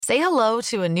Say hello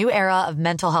to a new era of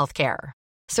mental health care.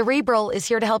 Cerebral is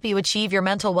here to help you achieve your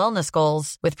mental wellness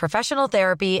goals with professional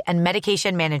therapy and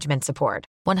medication management support.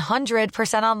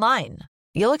 100% online.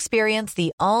 You'll experience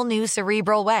the all-new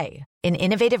Cerebral Way, an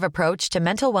innovative approach to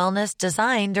mental wellness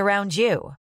designed around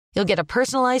you. You'll get a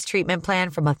personalized treatment plan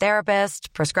from a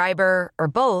therapist, prescriber, or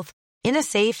both in a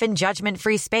safe and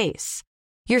judgment-free space.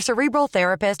 Your Cerebral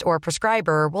therapist or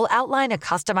prescriber will outline a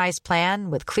customized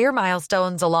plan with clear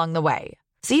milestones along the way,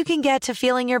 so you can get to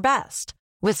feeling your best.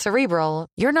 With Cerebral,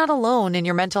 you're not alone in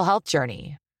your mental health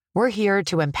journey. We're here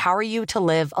to empower you to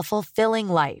live a fulfilling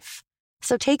life.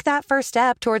 So take that first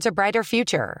step towards a brighter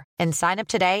future and sign up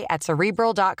today at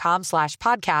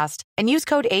Cerebral.com/podcast and use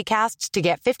code ACAST to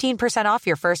get 15% off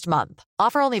your first month.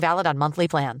 Offer only valid on monthly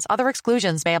plans. Other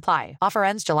exclusions may apply. Offer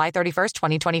ends July 31st,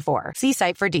 2024. See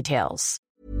site for details.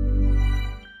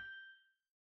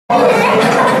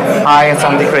 Hi, it's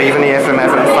Andy Craven here from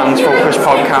Everton Fans Focus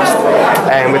podcast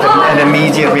with an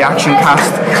immediate reaction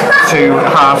cast to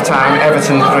half-time.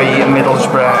 Everton 3,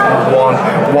 Middlesbrough 1.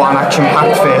 What an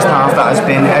action-packed first half that has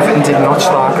been. Everton did not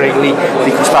start greatly.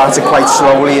 They started quite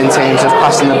slowly in terms of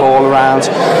passing the ball around,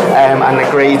 and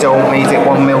Negredo made it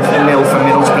 1-0 for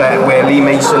Middlesbrough, where Lee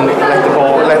Mason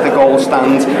let the goal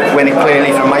stand when it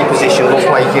clearly, from my position, looked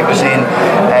like it was in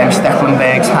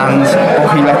Stecklenberg's hands,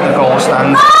 but he let the goal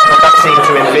stand. That seemed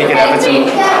to invigorate Everton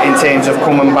in terms of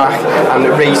coming back and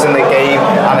raising the game.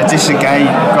 And Adisagay,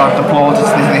 God, the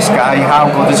plaudits to this guy. How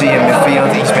good is he in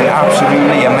midfield? He's been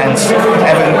absolutely immense.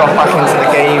 Everton got back into the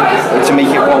game to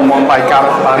make it 1-1 by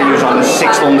Gareth Barry, who was on his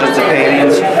 600th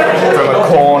appearance, from a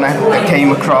corner that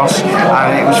came across,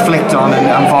 and it was flicked on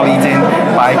and volleyed in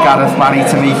by Gareth Barry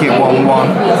to make it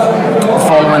 1-1.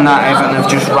 Following that, Everton have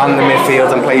just ran the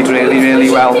midfield and played really,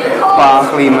 really well.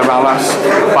 Barkley went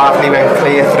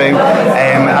clear through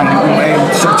and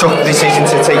took the decision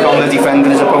to take on the defender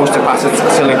as opposed to pass it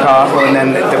to Lukaku, and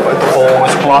then the ball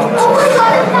was blocked.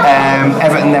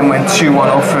 Everton then went 2-1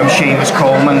 up from Seamus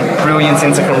Coleman. Brilliant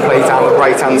intercom play down the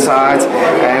right hand side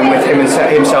with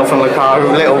himself and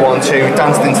Lukaku. Little 1-2,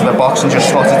 danced into the box and just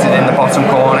slotted it in the bottom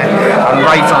corner. And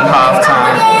right on half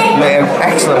time,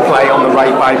 excellent play on the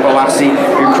right by Bolasie,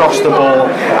 who crossed the ball,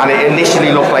 and it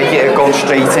initially looked like it had gone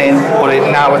straight in, but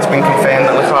now it's been confirmed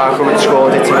that Lukaku had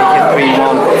scored it to make it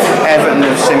 3-1. Everton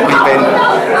have simply been,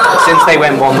 since they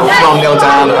went 1-0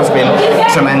 down, has been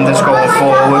tremendous going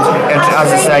forward.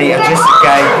 As I say,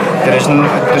 Adisagay, there's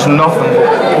nothing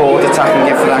but forward attack and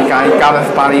give for that guy.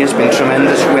 Gareth Barry has been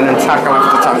tremendous, winning tackle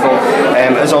after tackle,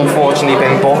 has unfortunately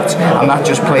been booked, and that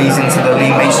just plays into the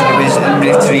Lee Mason, who is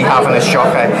literally having a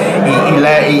shocker. He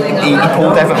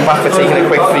pulled Everton back for taking a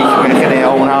quick free kick in their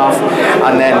own half,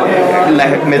 and then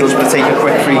let Middlesbrough take a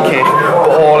quick free kick.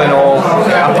 But all in all,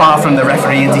 apart from the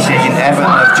refereeing decision,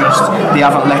 Everton they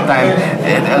haven't let that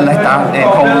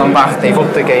hold them back. They've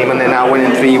upped the game and they're now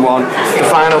winning 3-1. The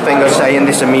final thing I'll say in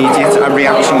this immediate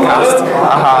reaction cast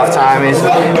at half time is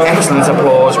excellent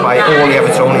applause by all the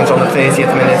Evertonians on the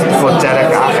 30th minute for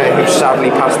Derek Ache, who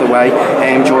sadly passed away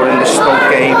during the Stoke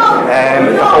game.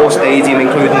 The whole stadium,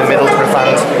 including the Middlesbrough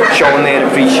fans, showing their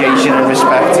appreciation and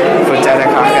respect for Derek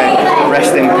Ache.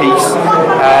 Rest in peace.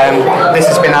 This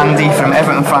has been Andy from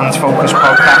Everton Fans Focus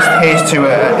podcast. Here's to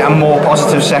a more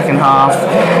positive second half,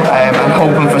 and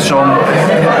hoping for some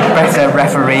better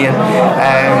refereeing.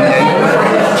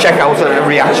 Check out a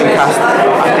reaction cast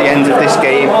at the end of this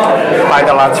game by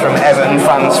the lads from Everton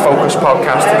Fans Focus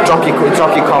podcast. Drop your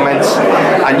comments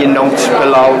and your notes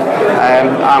below,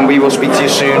 and we will speak to you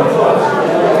soon.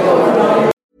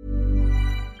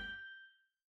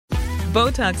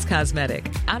 Botox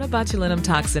Cosmetic, out of botulinum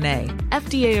toxin A,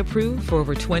 FDA approved for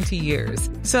over 20 years.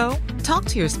 So, talk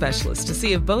to your specialist to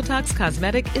see if Botox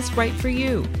Cosmetic is right for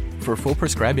you. For full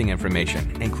prescribing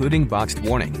information, including boxed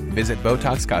warning, visit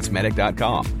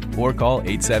BotoxCosmetic.com or call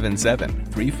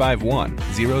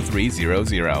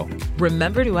 877-351-0300.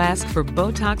 Remember to ask for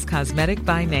Botox Cosmetic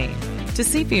by name. To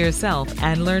see for yourself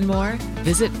and learn more,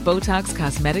 visit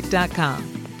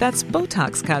BotoxCosmetic.com. That's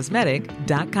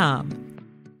BotoxCosmetic.com.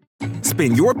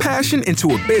 Spin your passion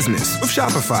into a business with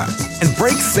Shopify and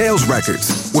break sales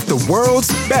records with the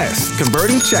world's best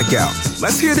converting checkout.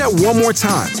 Let's hear that one more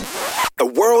time. The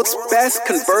world's best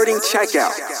converting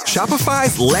checkout.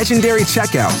 Shopify's legendary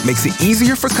checkout makes it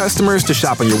easier for customers to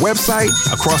shop on your website,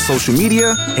 across social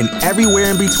media, and everywhere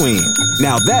in between.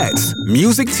 Now that's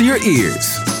music to your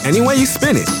ears. Any way you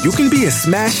spin it, you can be a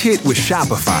smash hit with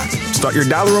Shopify. Start your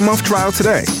 $1 a month trial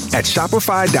today at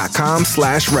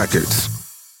shopify.com/records.